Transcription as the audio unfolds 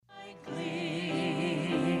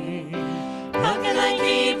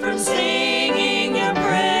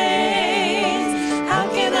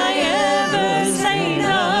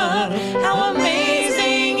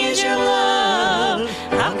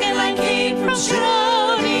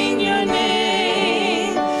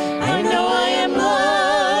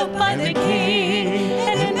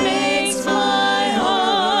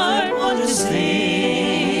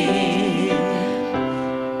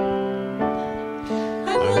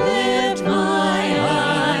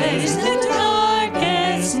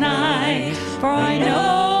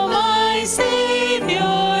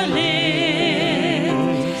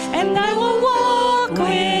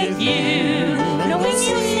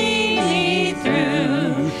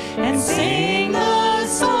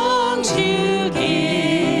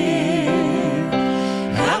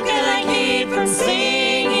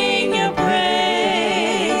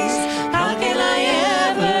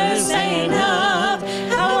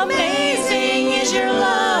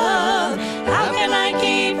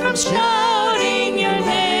shouting your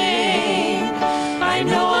name. I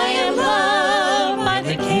know I am loved by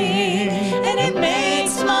the King, and it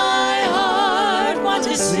makes my heart want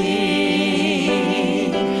to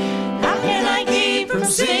sing. How can I keep from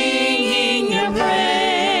singing your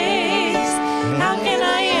praise? How can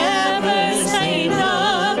I ever say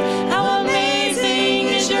enough? How amazing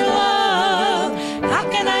is your love? How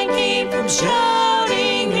can I keep from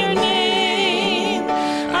shouting your name?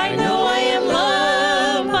 I know I am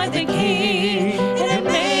loved by the King, and it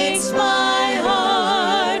makes my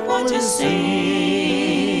heart want to sing.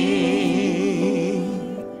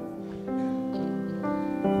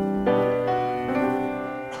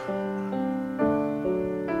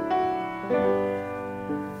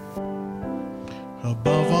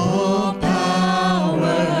 Above all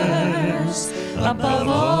powers, Above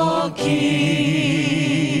all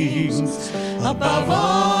kings, above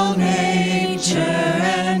all nature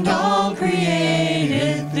and all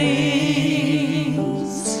created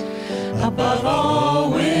things, above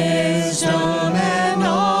all wisdom and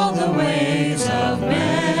all the ways of man,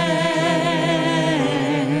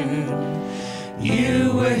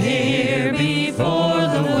 you were here before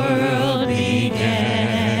the world began.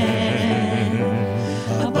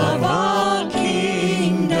 Above all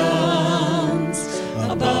kingdoms,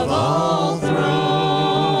 above all thrones,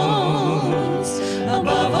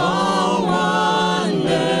 above all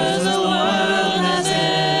wonders the world has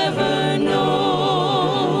ever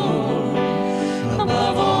known,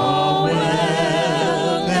 above all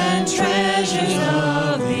wealth and treasures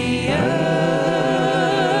of the earth,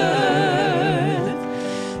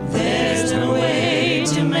 there's no way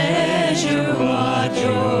to measure what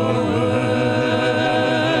you're worth.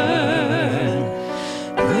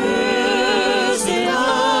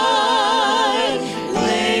 Crucified,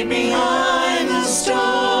 laid behind the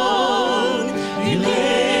stone, you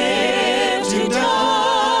lived to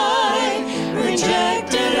die,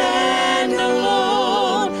 rejected and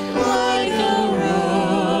alone, like a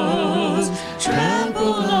rose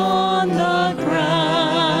trampled on the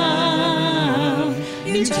ground.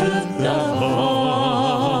 You took the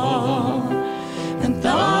fall and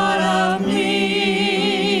thought of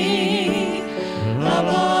me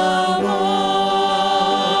above all.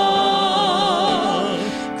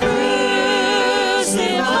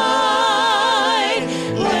 Crucified,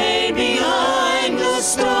 laid behind the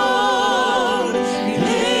stone, you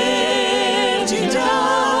lived to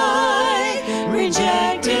die,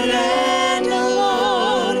 rejected and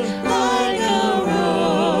alone, like a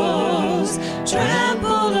rose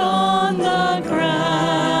trampled on the ground.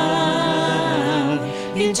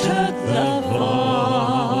 You took the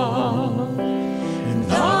fall and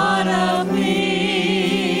thought of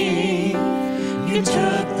me. You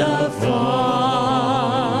took the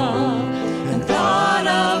fall and thought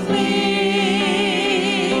of me.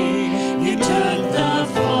 You took the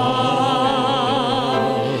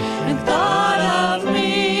fall and thought of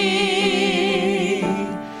me.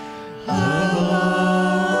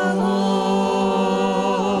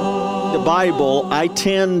 The Bible, I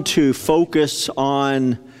tend to focus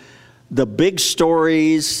on the big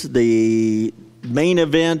stories, the main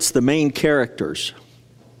events, the main characters.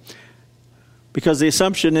 Because the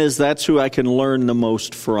assumption is that's who I can learn the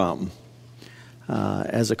most from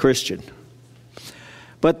as a Christian.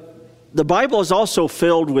 But the Bible is also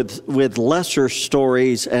filled with lesser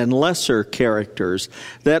stories and lesser characters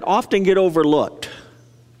that often get overlooked.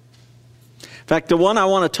 In fact, the one I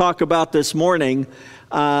want to talk about this morning,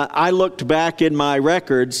 I looked back in my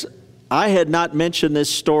records. I had not mentioned this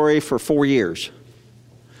story for 4 years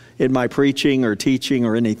in my preaching or teaching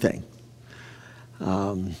or anything.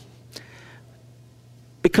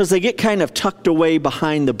 Because they get kind of tucked away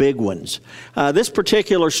behind the big ones. This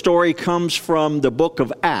particular story comes from the book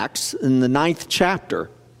of Acts in the 9th chapter.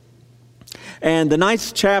 And the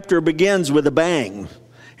 9th chapter begins with a bang.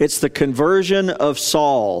 It's the conversion of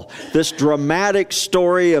Saul. This dramatic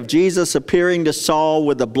story of Jesus appearing to Saul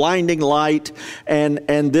with a blinding light, and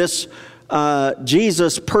this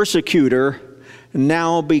Jesus persecutor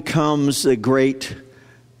now becomes a great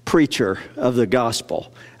preacher of the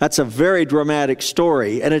gospel. That's a very dramatic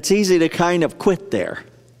story, and it's easy to kind of quit there.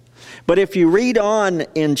 But if you read on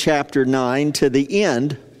in chapter 9 to the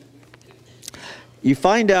end, you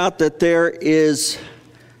find out that there is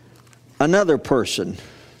another person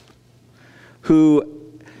who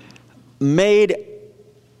made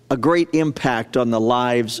a great impact on the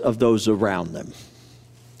lives of those around them.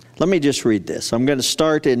 Let me just read this. I'm going to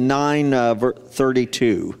start in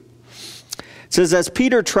 9:32. It says, as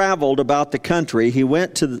Peter traveled about the country, he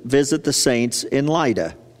went to visit the saints in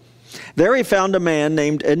Lydda. There he found a man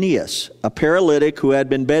named Aeneas, a paralytic who had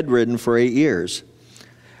been bedridden for 8 years.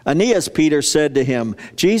 "Aeneas," Peter said to him,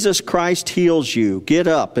 "Jesus Christ heals you. Get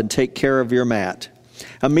up and take care of your mat."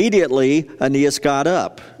 Immediately Aeneas got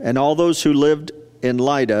up, and all those who lived in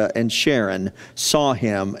Lydda and Sharon saw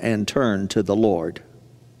him and turned to the Lord.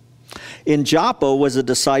 In Joppa was a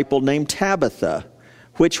disciple named Tabitha,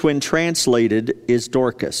 which when translated is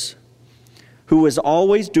Dorcas, who was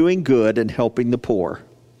always doing good and helping the poor.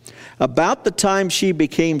 About the time she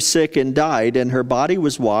became sick and died, and her body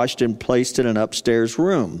was washed and placed in an upstairs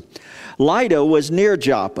room. Lydda was near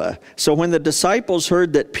Joppa, so when the disciples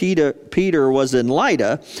heard that Peter was in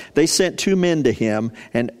Lydda, they sent 2 men to him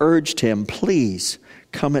and urged him, "Please,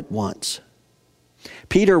 come at once."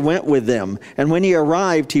 Peter went with them, and when he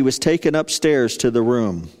arrived, he was taken upstairs to the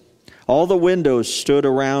room. All the widows stood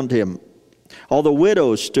around him. The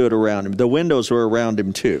windows were around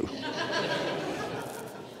him too.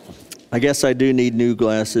 I guess I do need new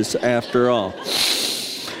glasses after all.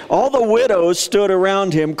 All the widows stood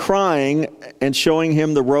around him crying and showing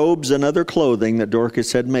him the robes and other clothing that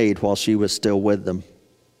Dorcas had made while she was still with them.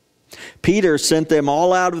 Peter sent them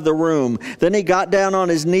all out of the room. Then he got down on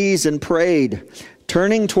his knees and prayed.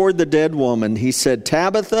 Turning toward the dead woman, he said,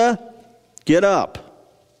 "Tabitha, get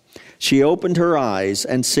up." She opened her eyes,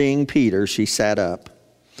 and seeing Peter, she sat up.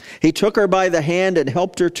 He took her by the hand and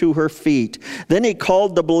helped her to her feet. Then he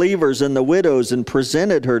called the believers and the widows and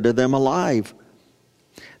presented her to them alive.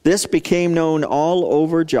 This became known all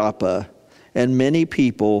over Joppa, and many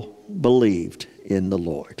people believed in the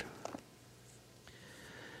Lord.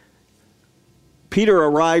 Peter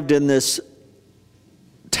arrived in this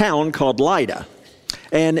town called Lydda,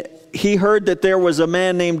 and he heard that there was a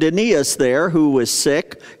man named Aeneas there who was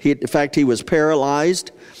sick. In fact, he was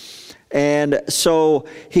paralyzed. And so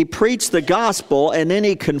he preached the gospel, and then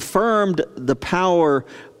he confirmed the power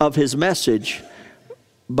of his message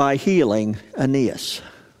by healing Aeneas.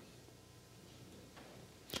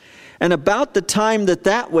 And about the time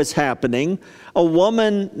that was happening, a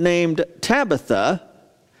woman named Tabitha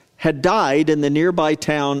had died in the nearby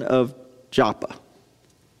town of Joppa.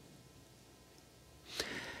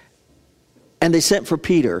 And they sent for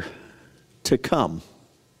Peter to come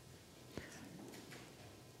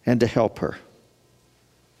and to help her.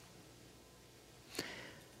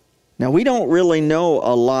 Now, we don't really know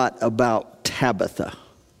a lot about Tabitha.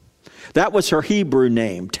 That was her Hebrew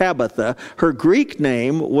name, Tabitha. Her Greek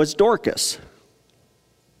name was Dorcas.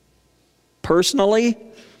 Personally,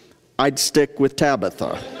 I'd stick with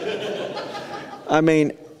Tabitha. I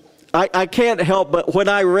mean, I can't help but when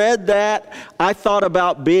I read that, I thought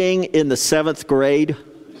about being in the 7th grade.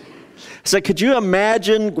 So could you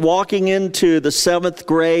imagine walking into the 7th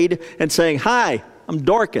grade and saying, "Hi, I'm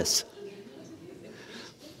Dorcas"?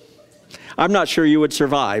 I'm not sure you would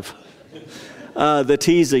survive the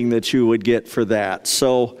teasing that you would get for that.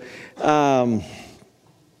 So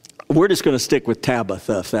we're just going to stick with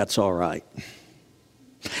Tabitha, if that's all right.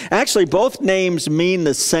 Actually, both names mean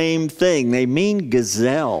the same thing. They mean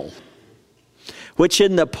gazelle, which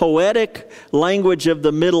in the poetic language of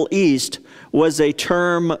the Middle East was a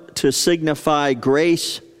term to signify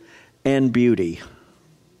grace and beauty.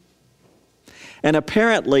 And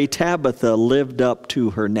apparently Tabitha lived up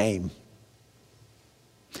to her name.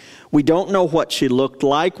 We don't know what she looked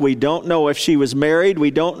like. We don't know if she was married.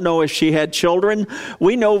 We don't know if she had children.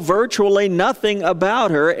 We know virtually nothing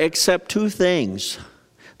about her except 2 things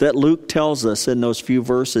that Luke tells us in those few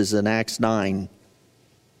verses in Acts 9.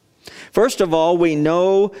 First of all, we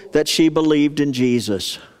know that she believed in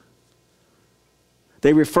Jesus.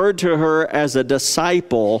 They referred to her as a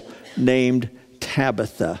disciple named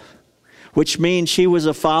Tabitha, which means she was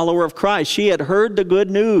a follower of Christ. She had heard the good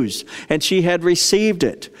news, and she had received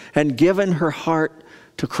it and given her heart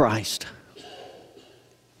to Christ.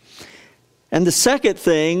 And the second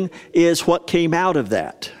thing is what came out of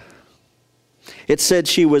that. It said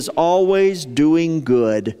she was always doing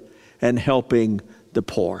good and helping the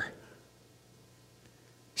poor.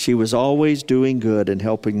 She was always doing good and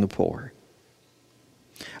helping the poor.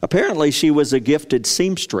 Apparently, she was a gifted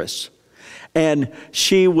seamstress, and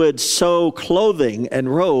she would sew clothing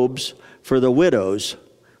and robes for the widows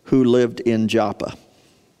who lived in Joppa.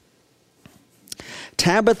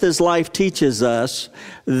 Tabitha's life teaches us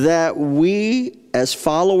that we, as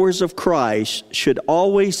followers of Christ, should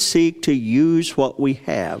always seek to use what we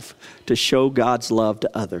have to show God's love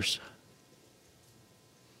to others.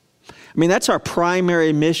 I mean, that's our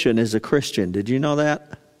primary mission as a Christian. Did you know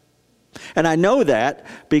that? And I know that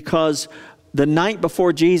because the night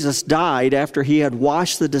before Jesus died, after he had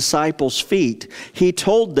washed the disciples' feet, he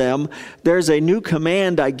told them, "There's a new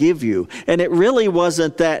command I give you." And it really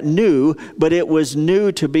wasn't that new, but it was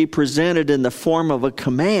new to be presented in the form of a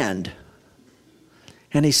command.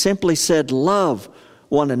 And he simply said, love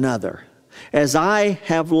one another. As I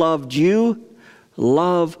have loved you,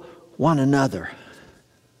 love one another.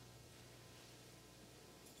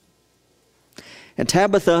 And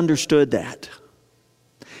Tabitha understood that.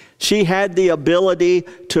 She had the ability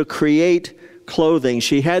to create clothing.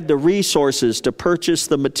 She had the resources to purchase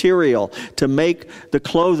the material to make the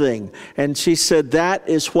clothing. And she said, that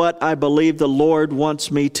is what I believe the Lord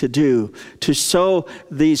wants me to do, to sew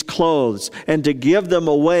these clothes and to give them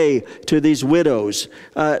away to these widows.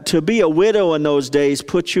 To be a widow in those days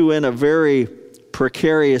put you in a very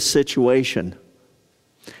precarious situation.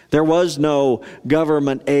 There was no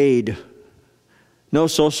government aid, no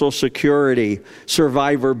Social Security,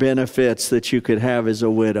 survivor benefits that you could have as a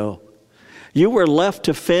widow. You were left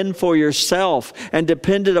to fend for yourself and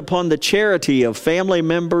depended upon the charity of family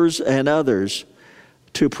members and others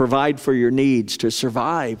to provide for your needs, to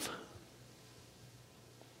survive.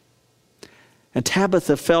 And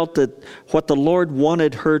Tabitha felt that what the Lord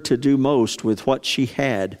wanted her to do most with what she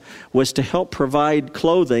had was to help provide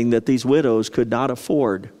clothing that these widows could not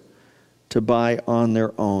afford to buy on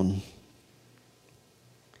their own.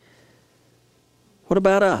 What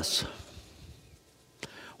about us?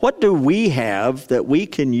 What do we have that we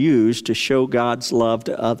can use to show God's love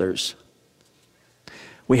to others?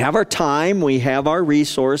 We have our time, we have our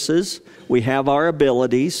resources, we have our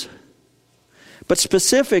abilities. But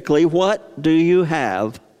specifically, what do you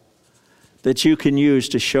have that you can use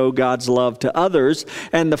to show God's love to others?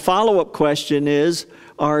 And the follow-up question is,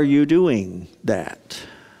 are you doing that?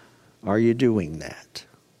 Are you doing that?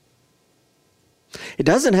 It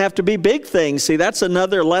doesn't have to be big things. See, that's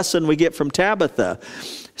another lesson we get from Tabitha.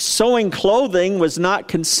 Sewing clothing was not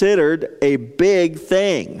considered a big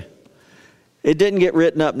thing. It didn't get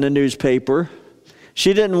written up in the newspaper.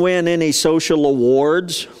 She didn't win any social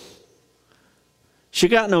awards. She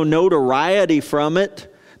got no notoriety from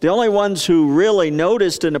it. The only ones who really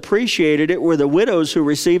noticed and appreciated it were the widows who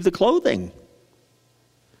received the clothing.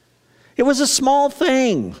 It was a small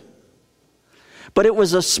thing. But it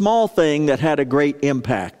was a small thing that had a great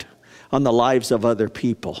impact on the lives of other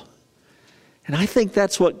people. And I think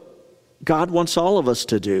that's what God wants all of us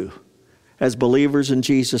to do as believers in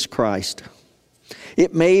Jesus Christ.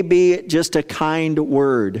 It may be just a kind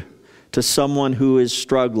word to someone who is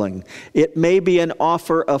struggling. It may be an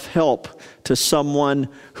offer of help to someone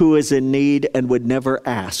who is in need and would never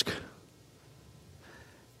ask.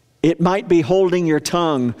 It might be holding your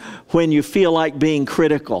tongue when you feel like being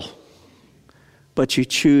critical, but you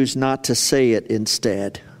choose not to say it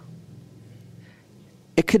instead.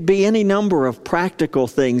 It could be any number of practical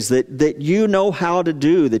things that you know how to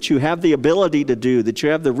do, that you have the ability to do, that you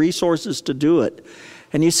have the resources to do it.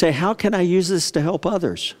 And you say, how can I use this to help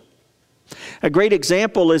others? A great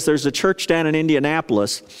example is there's a church down in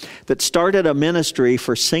Indianapolis that started a ministry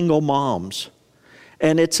for single moms.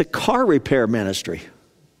 And it's a car repair ministry.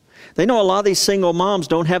 They know a lot of these single moms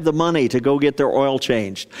don't have the money to go get their oil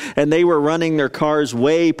changed. And they were running their cars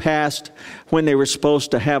way past when they were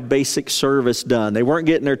supposed to have basic service done. They weren't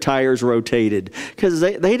getting their tires rotated because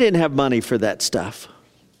they didn't have money for that stuff.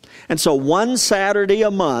 And so one Saturday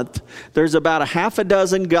a month, there's about a half a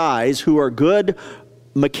dozen guys who are good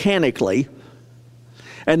mechanically.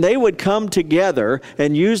 And they would come together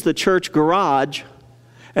and use the church garage.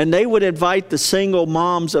 And they would invite the single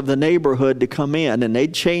moms of the neighborhood to come in, and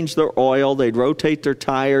they'd change their oil, they'd rotate their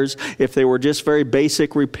tires. If they were just very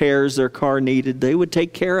basic repairs their car needed, they would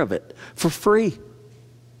take care of it for free.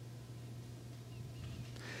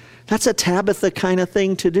 That's a Tabitha kind of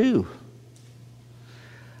thing to do.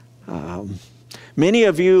 Many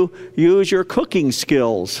of you use your cooking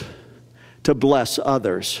skills to bless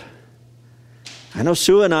others. I know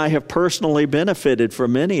Sue and I have personally benefited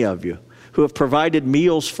from many of you who have provided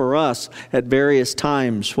meals for us at various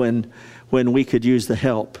times when we could use the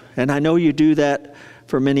help. And I know you do that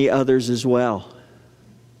for many others as well.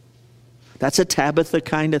 That's a Tabitha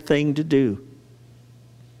kind of thing to do.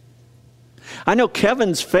 I know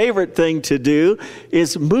Kevin's favorite thing to do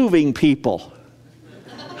is moving people.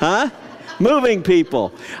 Huh? Moving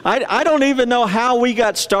people. I don't even know how we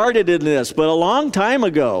got started in this, but a long time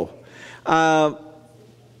ago,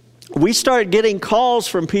 we started getting calls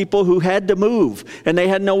from people who had to move, and they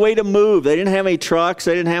had no way to move. They didn't have any trucks.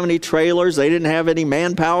 They didn't have any trailers. They didn't have any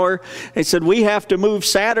manpower. They said, we have to move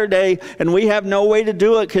Saturday, and we have no way to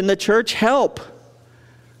do it. Can the church help?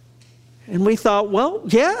 And we thought, well,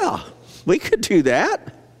 yeah, we could do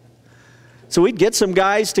that. So we'd get some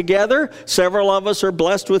guys together. Several of us are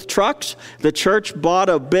blessed with trucks. The church bought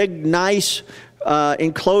a big, nice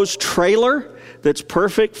enclosed trailer that's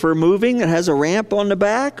perfect for moving. It has a ramp on the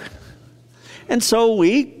back. And so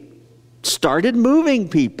we started moving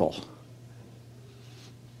people.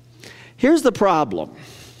 Here's the problem.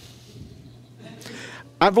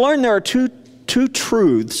 I've learned there are two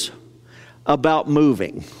truths about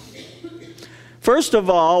moving. First of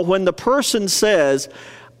all, when the person says,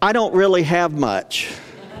 I don't really have much,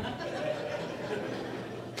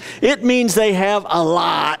 it means they have a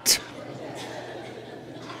lot.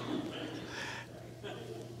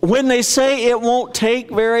 When they say it won't take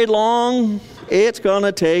very long, it's going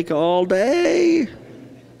to take all day.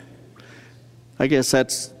 I guess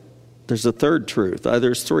there's a third truth.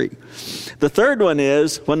 There's three. The third one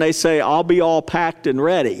is when they say, I'll be all packed and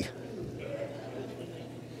ready.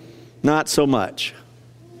 Not so much.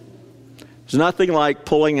 There's nothing like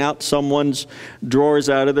pulling out someone's drawers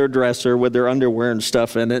out of their dresser with their underwear and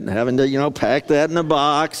stuff in it and having to, pack that in a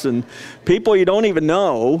box, and people you don't even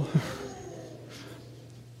know.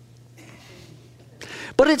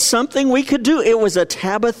 But it's something we could do. It was a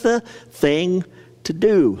Tabitha thing to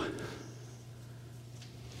do.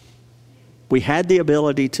 We had the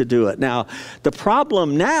ability to do it. Now, the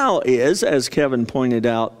problem now is, as Kevin pointed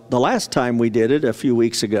out the last time we did it a few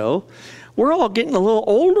weeks ago, we're all getting a little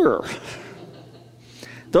older.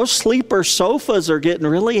 Those sleeper sofas are getting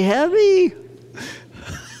really heavy.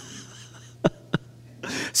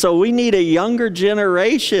 So we need a younger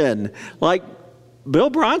generation. Like Bill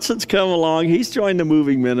Bronson's come along. He's joined the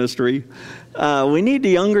moving ministry. We need the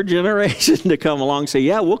younger generation to come along and say,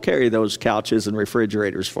 yeah, we'll carry those couches and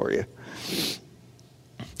refrigerators for you.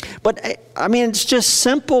 But it's just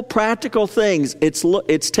simple, practical things.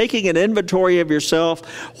 It's taking an inventory of yourself.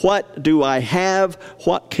 What do I have?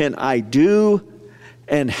 What can I do?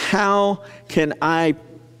 And how can I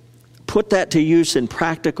put that to use in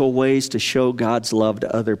practical ways to show God's love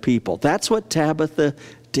to other people? That's what Tabitha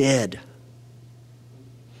did.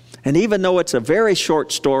 And even though it's a very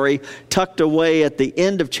short story, tucked away at the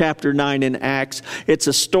end of chapter 9 in Acts, it's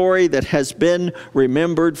a story that has been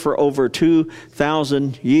remembered for over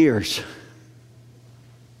 2,000 years.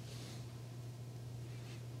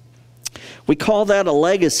 We call that a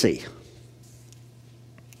legacy.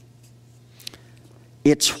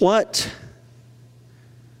 It's what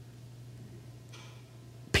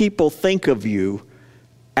people think of you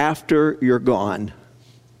after you're gone.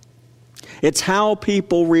 It's how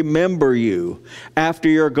people remember you after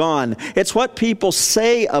you're gone. It's what people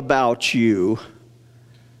say about you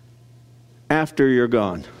after you're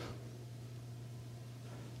gone.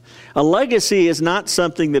 A legacy is not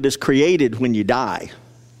something that is created when you die.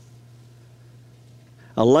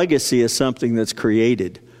 A legacy is something that's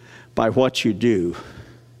created by what you do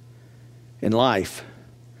in life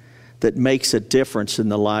that makes a difference in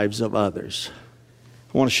the lives of others.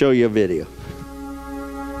 I want to show you a video.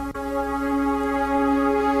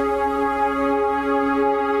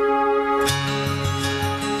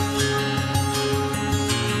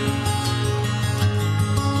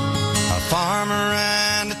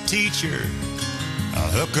 Teacher, a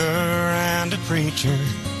hooker and a preacher,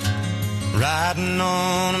 riding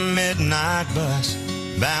on a midnight bus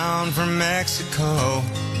bound for Mexico.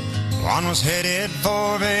 One was headed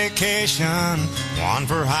for vacation, one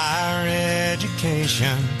for higher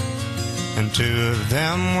education, and two of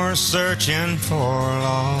them were searching for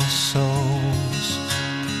lost souls.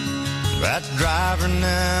 That driver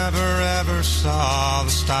never ever saw the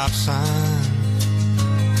stop sign.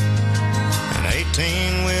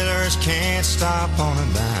 18-wheelers can't stop on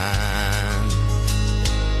a dime.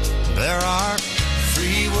 There are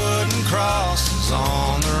 3 wooden crosses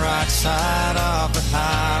on the right side of the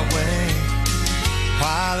highway.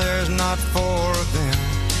 Why there's not 4 of them,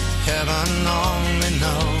 heaven only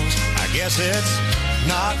knows. I guess it's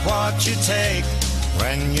not what you take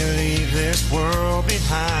when you leave this world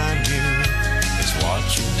behind you. It's what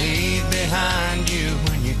you leave behind you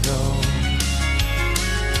when you go.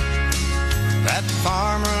 That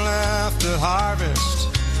farmer left to harvest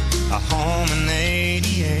a home and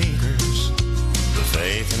 80 acres. The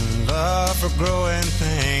faith and love for growing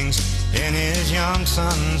things in his young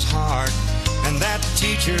son's heart. And that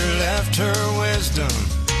teacher left her wisdom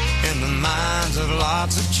in the minds of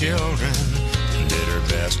lots of children and did her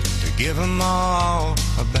best to give them all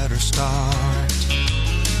a better start.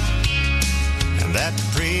 And that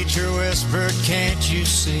preacher whispered, can't you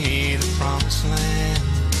see the promised land?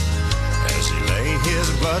 As he lay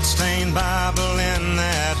his blood-stained Bible in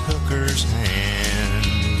that hooker's hand.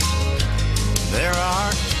 There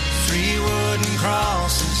are 3 wooden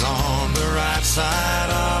crosses on the right side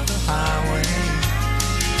of the highway.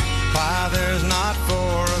 Why there's not 4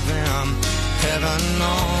 of them, heaven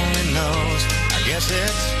only knows. I guess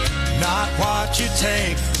it's not what you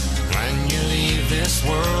take when you leave this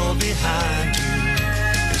world behind you.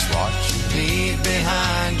 It's what you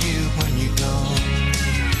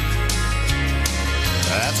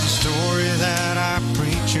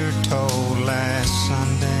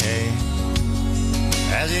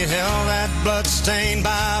as he held that blood-stained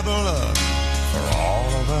Bible up for all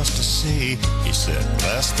of us to see. He said,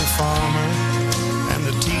 bless the farmer and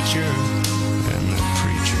the teacher and the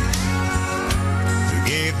preacher who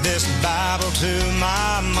gave this Bible to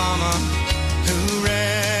my mama, who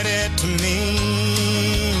read it to me.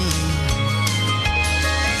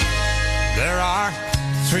 There are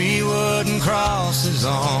 3 wooden crosses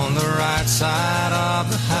on the right side of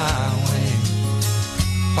the highway.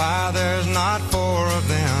 Why there's not 4 of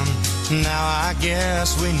them, now I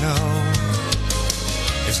guess we know.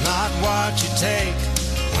 It's not what you take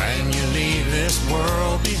when you leave this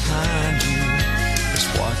world behind you. It's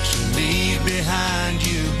what you leave behind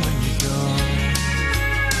you when you go.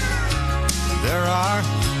 There are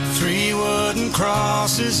 3 wooden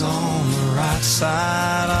crosses on the right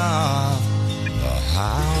side of the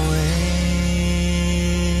highway.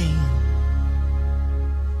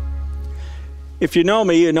 If you know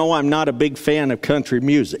me, you know I'm not a big fan of country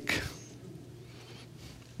music.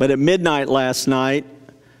 But at midnight last night,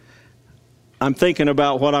 I'm thinking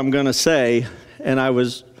about what I'm going to say, and I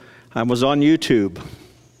was on YouTube.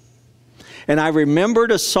 And I remembered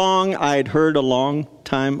a song I'd heard a long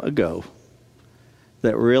time ago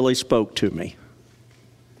that really spoke to me.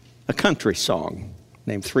 A country song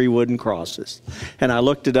named 3 Wooden Crosses. And I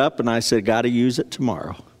looked it up and I said, got to use it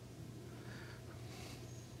tomorrow.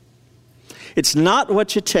 It's not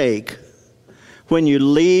what you take when you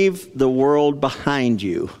leave the world behind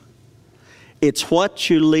you. It's what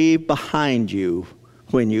you leave behind you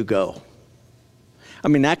when you go. I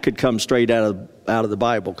mean, that could come straight out of the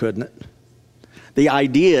Bible, couldn't it? The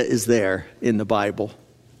idea is there in the Bible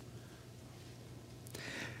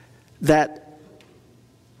that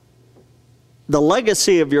the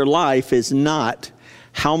legacy of your life is not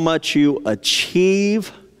how much you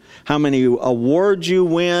achieve, how many awards you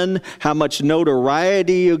win, how much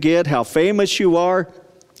notoriety you get, how famous you are,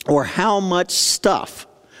 or how much stuff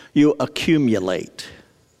you accumulate.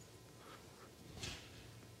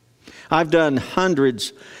 I've done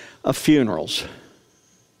hundreds of funerals.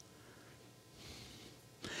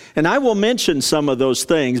 And I will mention some of those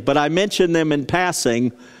things, but I mention them in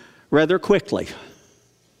passing rather quickly.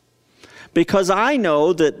 Because I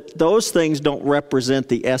know that those things don't represent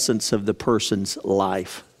the essence of the person's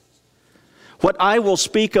life. What I will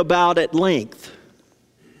speak about at length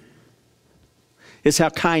is how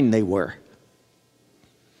kind they were.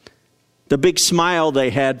 The big smile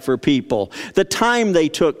they had for people. The time they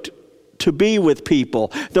took to be with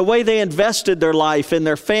people. The way they invested their life in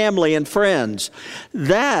their family and friends.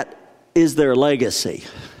 That is their legacy.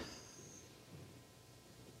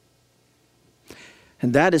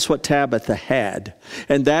 And that is what Tabitha had.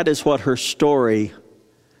 And that is what her story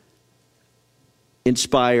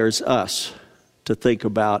inspires us to think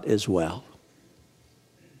about as well.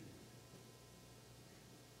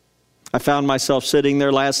 I found myself sitting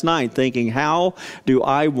there last night thinking, how do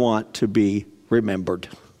I want to be remembered?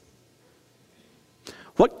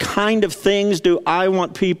 What kind of things do I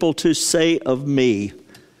want people to say of me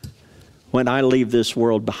when I leave this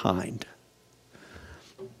world behind?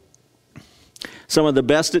 Some of the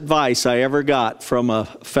best advice I ever got from a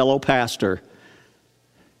fellow pastor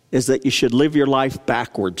is that you should live your life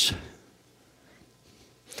backwards.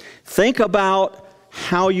 Think about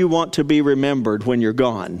how you want to be remembered when you're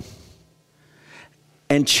gone.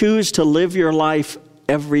 And choose to live your life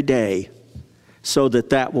every day so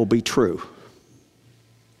that that will be true.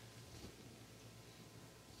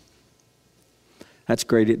 That's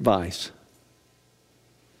great advice.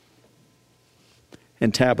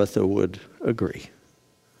 And Tabitha would agree.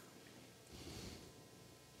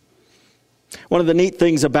 One of the neat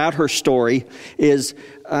things about her story is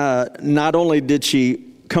not only did she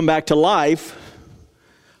come back to life,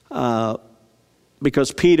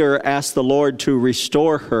 because Peter asked the Lord to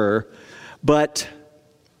restore her, but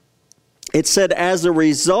it said as a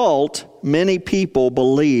result, many people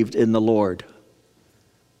believed in the Lord.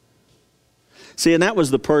 See, and that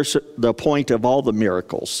was the point of all the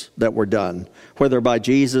miracles that were done, whether by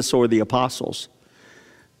Jesus or the apostles.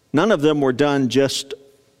 None of them were done just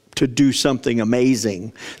to do something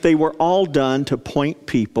amazing. They were all done to point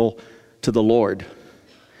people to the Lord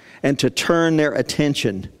and to turn their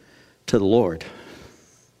attention to the Lord.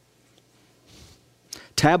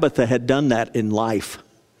 Tabitha had done that in life.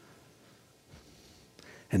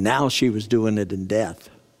 And now she was doing it in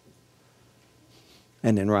death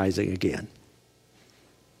and in rising again.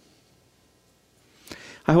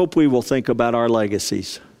 I hope we will think about our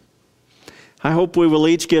legacies. I hope we will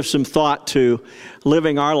each give some thought to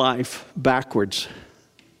living our life backwards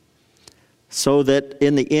so that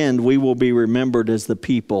in the end we will be remembered as the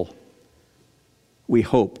people we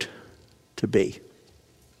hoped to be.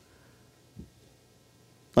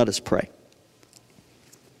 Let us pray.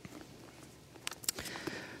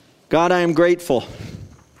 God, I am grateful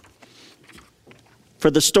for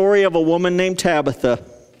the story of a woman named Tabitha,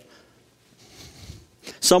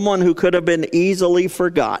 someone who could have been easily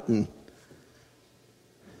forgotten.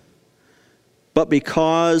 But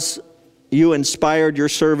because you inspired your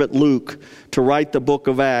servant Luke to write the book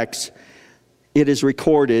of Acts, it is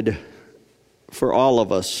recorded for all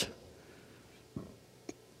of us,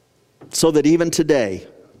 so that even today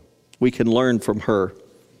we can learn from her.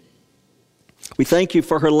 We thank you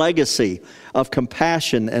for her legacy of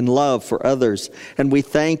compassion and love for others, and we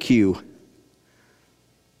thank you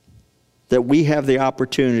that we have the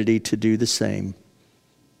opportunity to do the same.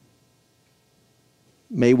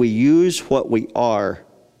 May we use what we are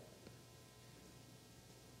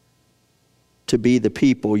to be the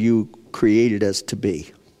people you created us to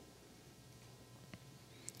be.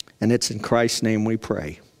 And it's in Christ's name we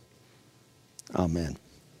pray. Amen.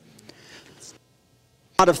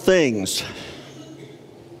 A lot of things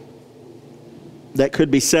that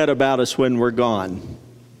could be said about us when we're gone.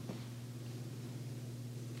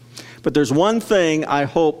 But there's one thing I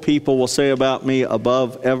hope people will say about me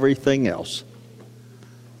above everything else.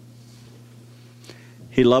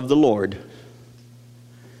 He loved the Lord,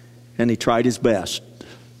 and he tried his best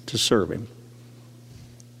to serve him.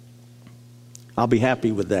 I'll be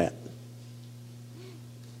happy with that.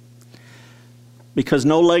 Because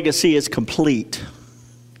no legacy is complete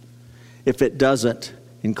if it doesn't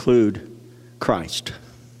include Christ.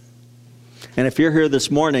 And if you're here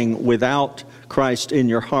this morning without Christ in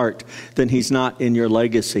your heart, then he's not in your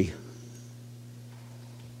legacy.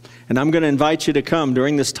 And I'm going to invite you to come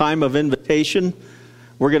during this time of invitation.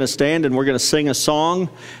 We're going to stand and we're going to sing a song.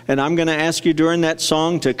 And I'm going to ask you during that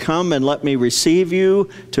song to come and let me receive you,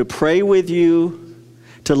 to pray with you,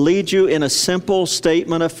 to lead you in a simple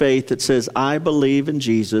statement of faith that says, I believe in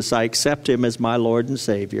Jesus. I accept him as my Lord and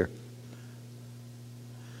Savior.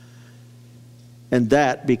 And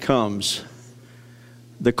that becomes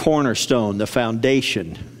the cornerstone, the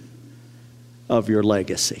foundation of your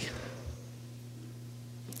legacy.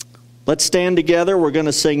 Let's stand together. We're going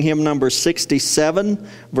to sing hymn number 67,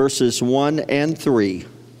 verses 1 and 3.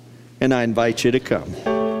 And I invite you to come.